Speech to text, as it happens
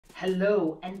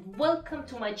Hello and welcome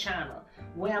to my channel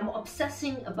where I'm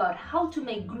obsessing about how to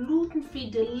make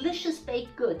gluten-free delicious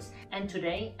baked goods, and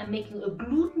today I'm making a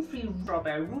gluten-free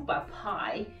strawberry rhubarb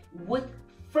pie with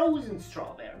frozen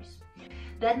strawberries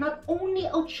that not only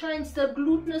outshines their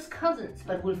glutinous cousins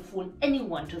but will fool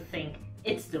anyone to think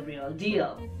it's the real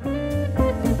deal.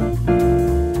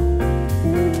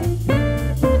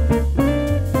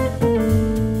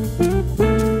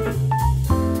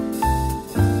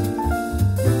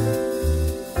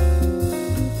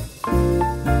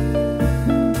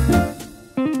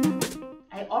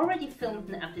 Filmed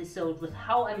an episode with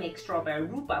how I make strawberry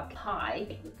rhubarb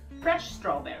pie with fresh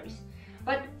strawberries,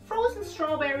 but frozen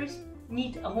strawberries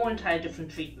need a whole entire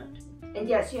different treatment. And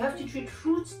yes, you have to treat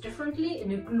fruits differently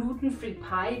in a gluten-free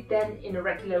pie than in a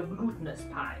regular glutinous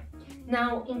pie.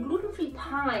 Now, in gluten-free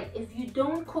pie, if you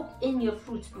don't cook in your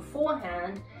fruits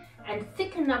beforehand and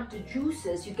thicken up the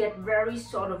juices, you get very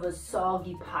sort of a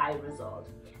soggy pie result.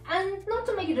 And not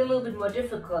to make it a little bit more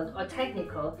difficult or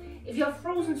technical, if you have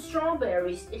frozen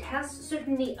strawberries, it has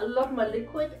certainly a lot more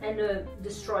liquid and a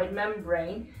destroyed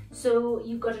membrane, so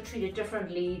you've got to treat it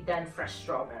differently than fresh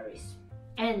strawberries.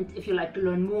 And if you like to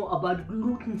learn more about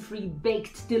gluten-free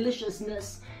baked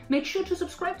deliciousness, make sure to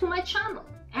subscribe to my channel.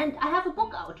 And I have a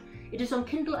book out. It is on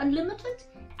Kindle Unlimited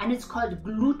and it's called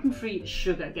Gluten-Free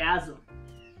Sugargasm.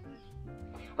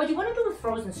 What you want to do with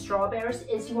frozen strawberries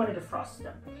is you want to defrost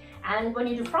them. And when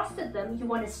you defrosted them, you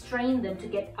want to strain them to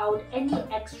get out any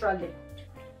extra liquid.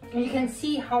 And you can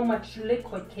see how much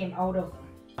liquid came out of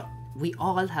them. We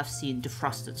all have seen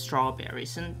defrosted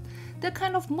strawberries and they're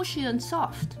kind of mushy and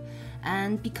soft.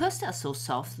 And because they're so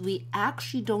soft, we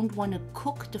actually don't want to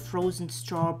cook the frozen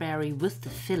strawberry with the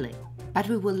filling. But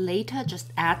we will later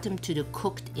just add them to the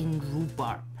cooked in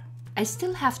rhubarb. I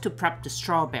still have to prep the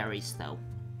strawberries though.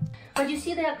 But you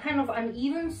see they are kind of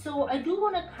uneven, so I do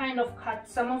want to kind of cut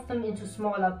some of them into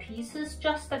smaller pieces,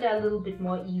 just that they're a little bit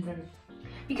more even.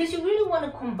 Because you really want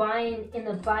to combine in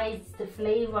a bite the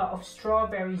flavor of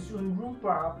strawberries and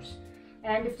rhubarbs.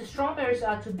 And if the strawberries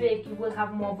are too big, you will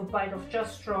have more of a bite of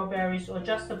just strawberries or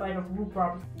just a bite of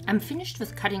rhubarb. I'm finished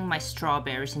with cutting my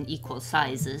strawberries in equal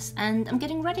sizes and I'm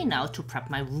getting ready now to prep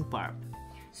my rhubarb.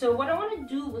 So what I want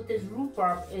to do with this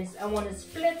rhubarb is I want to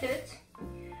split it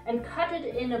and cut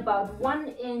it in about 1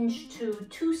 inch to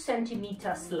 2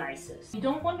 centimeter slices. You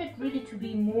don't want it really to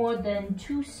be more than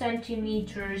 2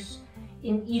 centimeters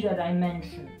in either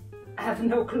dimension. I have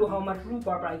no clue how much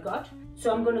rhubarb I got,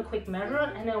 so I'm going to quick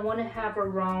measure, and I want to have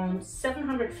around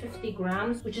 750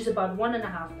 grams, which is about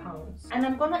 1.5 pounds. And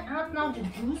I'm going to add now the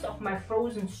juice of my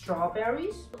frozen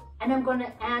strawberries, and I'm going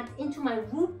to add into my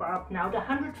rhubarb now the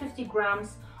 150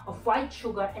 grams of white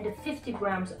sugar and the 50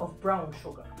 grams of brown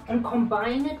sugar, and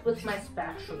combine it with my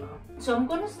spatula. So I'm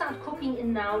going to start cooking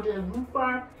in now the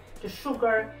rhubarb, the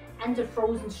sugar and the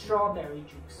frozen strawberry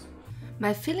juice.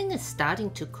 My filling is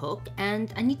starting to cook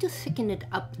and I need to thicken it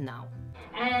up now.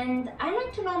 And I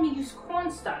like to normally use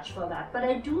cornstarch for that, but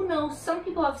I do know some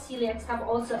people of celiacs have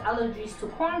also allergies to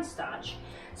cornstarch,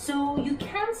 so you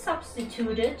can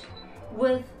substitute it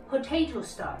with potato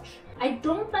starch. I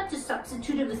don't like to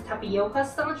substitute it with tapioca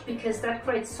starch because that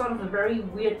creates sort of a very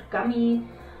weird gummy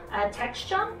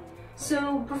texture.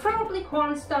 So preferably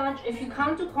cornstarch. If you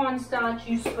can't do cornstarch,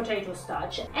 use potato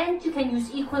starch. And you can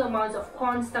use equal amounts of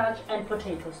cornstarch and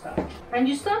potato starch. And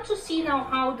you start to see now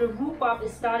how the rhubarb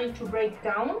is starting to break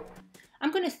down.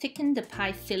 I'm going to thicken the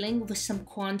pie filling with some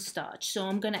cornstarch. So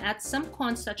I'm going to add some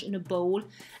cornstarch in a bowl.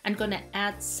 I'm going to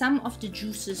add some of the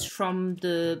juices from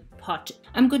the pot.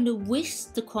 I'm going to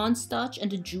whisk the cornstarch and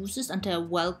the juices until they're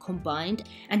well combined.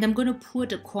 And I'm going to pour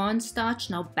the cornstarch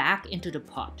now back into the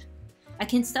pot. I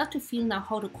can start to feel now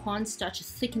how the cornstarch is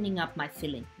thickening up my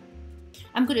filling.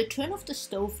 I'm going to turn off the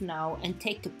stove now and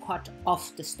take the pot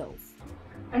off the stove.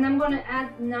 And I'm going to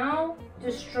add now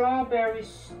the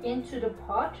strawberries into the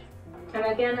pot. And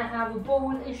again, I have a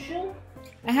bowl issue.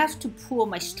 I have to pour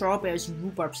my strawberries and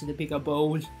rhubarbs in a bigger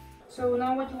bowl. So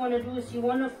now what you want to do is you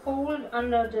want to fold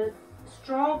under the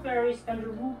strawberries and the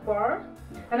rhubarb.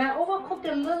 And I overcooked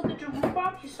a little bit of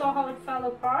rhubarb. You saw how it fell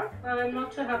apart. I'm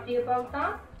not too happy about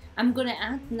that. I'm going to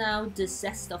add now the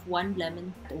zest of 1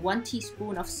 lemon, 1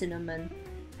 teaspoon of cinnamon,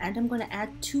 and I'm going to add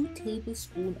 2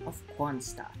 tablespoons of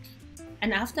cornstarch.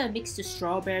 And after I mix the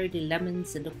strawberry, the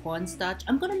lemons and the cornstarch,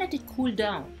 I'm going to let it cool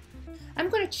down. I'm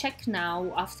going to check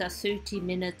now after 30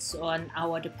 minutes or an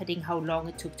hour, depending how long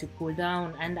it took to cool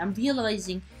down, and I'm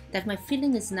realizing that my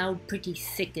filling is now pretty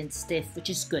thick and stiff, which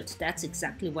is good. That's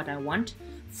exactly what I want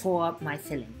for my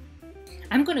filling.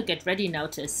 I'm going to get ready now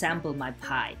to assemble my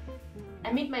pie.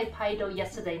 I made my pie dough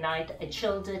yesterday night, I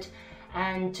chilled it,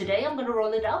 And today I'm going to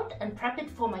roll it out and prep it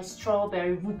for my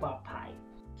strawberry rhubarb pie.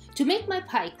 To make my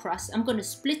pie crust, I'm going to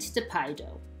split the pie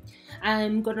dough.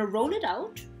 I'm going to roll it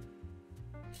out.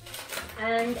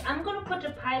 And I'm going to put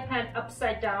the pie pan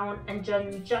upside down and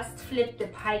just flip the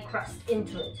pie crust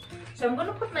into it. So I'm going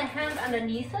to put my hand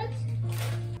underneath it.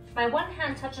 My one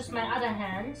hand touches my other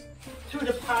hand through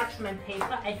the parchment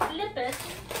paper. I flip it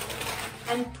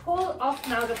and pull off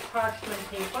now the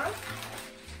parchment paper.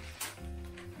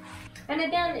 And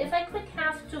again, if I quick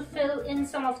have to fill in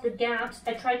some of the gaps,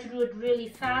 I try to do it really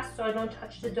fast so I don't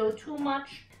touch the dough too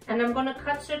much. And I'm going to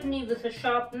cut certainly with a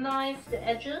sharp knife the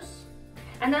edges.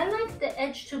 And I like the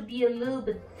edge to be a little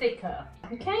bit thicker.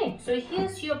 Okay, so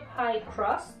here's your pie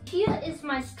crust. Here is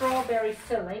my strawberry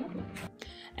filling.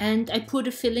 And I put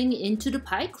a filling into the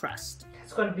pie crust.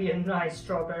 It's going to be a nice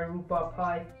strawberry rhubarb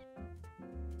pie.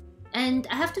 And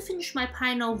I have to finish my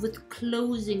pie now with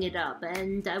closing it up.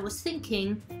 And I was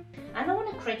thinking, I don't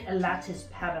want to create a lattice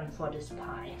pattern for this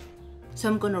pie. So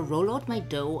I'm going to roll out my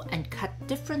dough and cut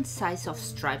different size of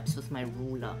stripes with my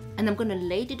ruler. And I'm going to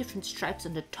lay the different stripes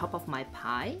on the top of my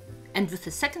pie. And with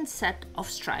the second set of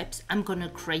stripes, I'm going to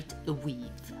create a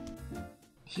weave.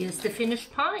 Here's the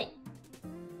finished pie.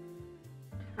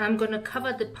 I'm going to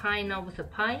cover the pie now with a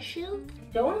pie shield.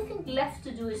 The only thing left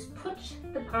to do is put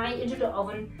the pie into the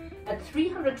oven at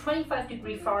 325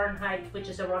 degrees Fahrenheit, which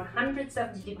is around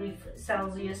 170 degrees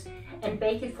Celsius, and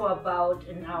bake it for about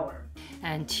an hour.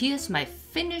 And here's my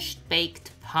finished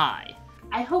baked pie.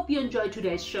 I hope you enjoyed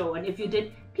today's show, and if you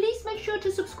did, please make sure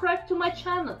to subscribe to my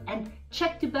channel and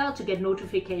check the bell to get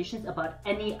notifications about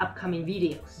any upcoming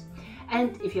videos.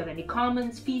 And if you have any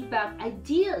comments, feedback,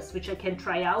 ideas which I can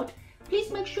try out, please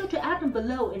make sure to add them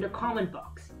below in the comment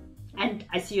box. And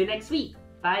I see you next week.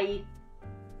 Bye!